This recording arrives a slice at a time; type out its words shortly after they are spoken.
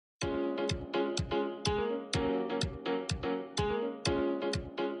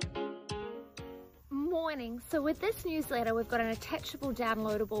morning. So with this newsletter, we've got an attachable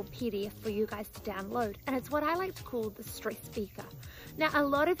downloadable PDF for you guys to download, and it's what I like to call the Stress Speaker. Now, a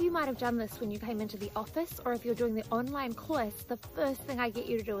lot of you might have done this when you came into the office, or if you're doing the online course, the first thing I get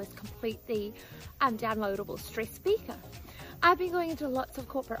you to do is complete the downloadable Stress Speaker. I've been going into lots of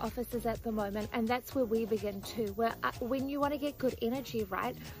corporate offices at the moment, and that's where we begin too. Where when you want to get good energy,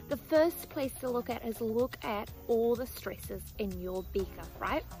 right, the first place to look at is look at all the stresses in your beaker,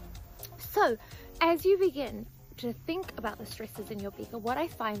 right? So as you begin to think about the stresses in your beaker, what I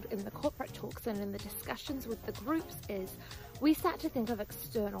find in the corporate talks and in the discussions with the groups is we start to think of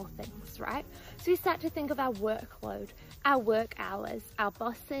external things, right? So we start to think of our workload, our work hours, our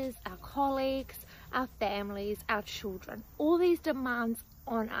bosses, our colleagues, our families, our children, all these demands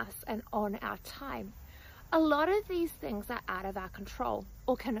on us and on our time. A lot of these things are out of our control,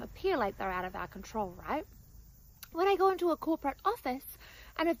 or can appear like they're out of our control, right? When I go into a corporate office,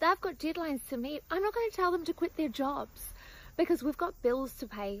 and if they've got deadlines to meet, I'm not going to tell them to quit their jobs because we've got bills to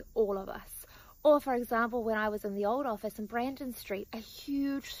pay, all of us. Or for example, when I was in the old office in Brandon Street, a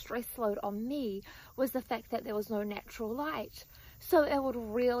huge stress load on me was the fact that there was no natural light. So it would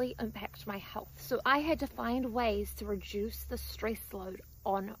really impact my health. So I had to find ways to reduce the stress load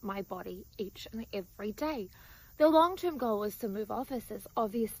on my body each and every day. The long-term goal was to move offices,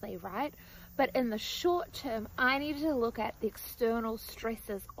 obviously, right? But in the short term, I needed to look at the external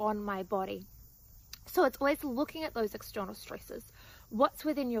stresses on my body. So it's always looking at those external stresses, what's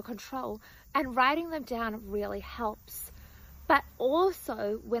within your control, and writing them down really helps. But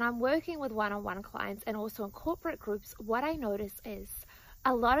also when I'm working with one-on-one clients and also in corporate groups, what I notice is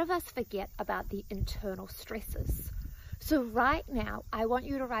a lot of us forget about the internal stresses. So right now, I want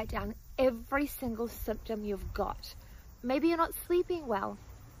you to write down every single symptom you've got. Maybe you're not sleeping well.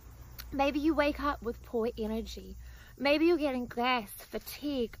 Maybe you wake up with poor energy. Maybe you're getting gas,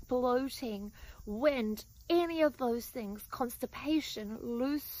 fatigue, bloating, wind, any of those things, constipation,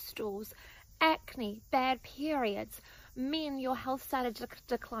 loose stools, acne, bad periods, mean your health started to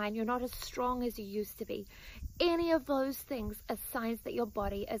decline, you're not as strong as you used to be. Any of those things are signs that your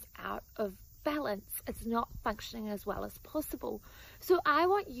body is out of balance. It's not functioning as well as possible. So I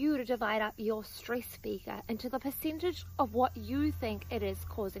want you to divide up your stress speaker into the percentage of what you think it is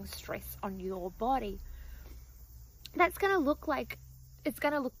causing stress on your body. That's going to look like, it's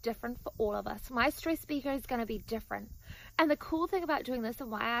going to look different for all of us. My stress speaker is going to be different. And the cool thing about doing this,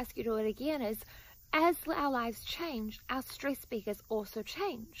 and why I ask you to do it again, is as our lives change, our stress speakers also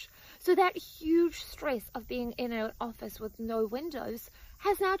change. So that huge stress of being in an office with no windows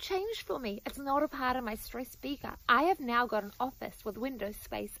has now changed for me. It's not a part of my stress speaker. I have now got an office with window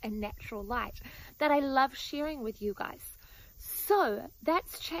space and natural light that I love sharing with you guys. So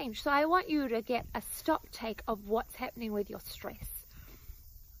that's changed. So I want you to get a stock take of what's happening with your stress.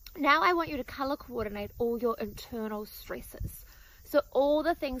 Now I want you to color coordinate all your internal stresses. So all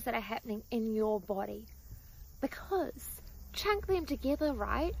the things that are happening in your body, because chunk them together,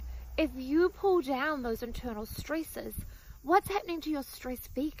 right? If you pull down those internal stresses, what's happening to your stress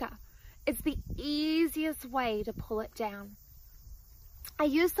speaker? It's the easiest way to pull it down. I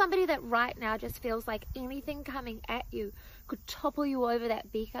use somebody that right now just feels like anything coming at you could topple you over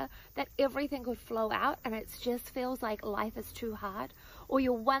that beaker, that everything could flow out, and it just feels like life is too hard, or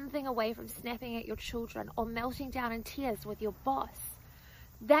you're one thing away from snapping at your children or melting down in tears with your boss.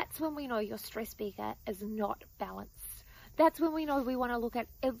 That's when we know your stress speaker is not balanced. That's when we know we want to look at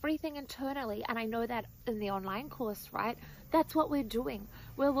everything internally, and I know that in the online course, right? That's what we're doing.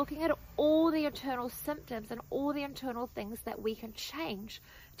 We're looking at all the internal symptoms and all the internal things that we can change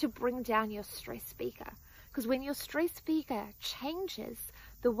to bring down your stress speaker. Because when your stress speaker changes,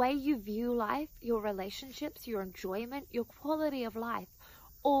 the way you view life, your relationships, your enjoyment, your quality of life,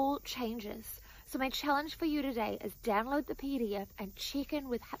 all changes. So my challenge for you today is download the PDF and check in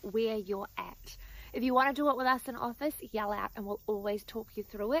with where you're at. If you want to do it with us in office, yell out and we'll always talk you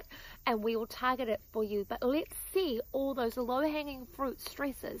through it and we will target it for you. But let's see all those low-hanging fruit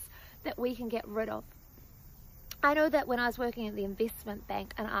stresses that we can get rid of. I know that when I was working at the investment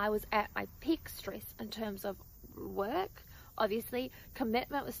bank and I was at my peak stress in terms of work, obviously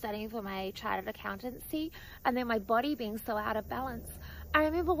commitment with studying for my chartered accountancy, and then my body being so out of balance. I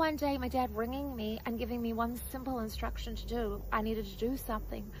remember one day my dad ringing me and giving me one simple instruction to do. I needed to do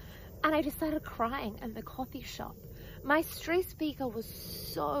something. And I just started crying in the coffee shop. My stress speaker was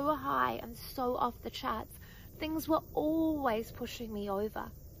so high and so off the charts. Things were always pushing me over.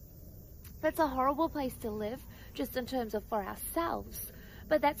 That's a horrible place to live, just in terms of for ourselves.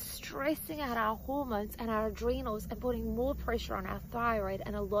 But that's stressing out our hormones and our adrenals and putting more pressure on our thyroid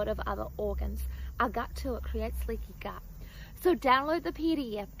and a lot of other organs. Our gut too, it creates leaky gut. So download the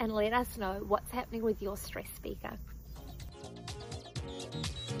PDF and let us know what's happening with your stress speaker.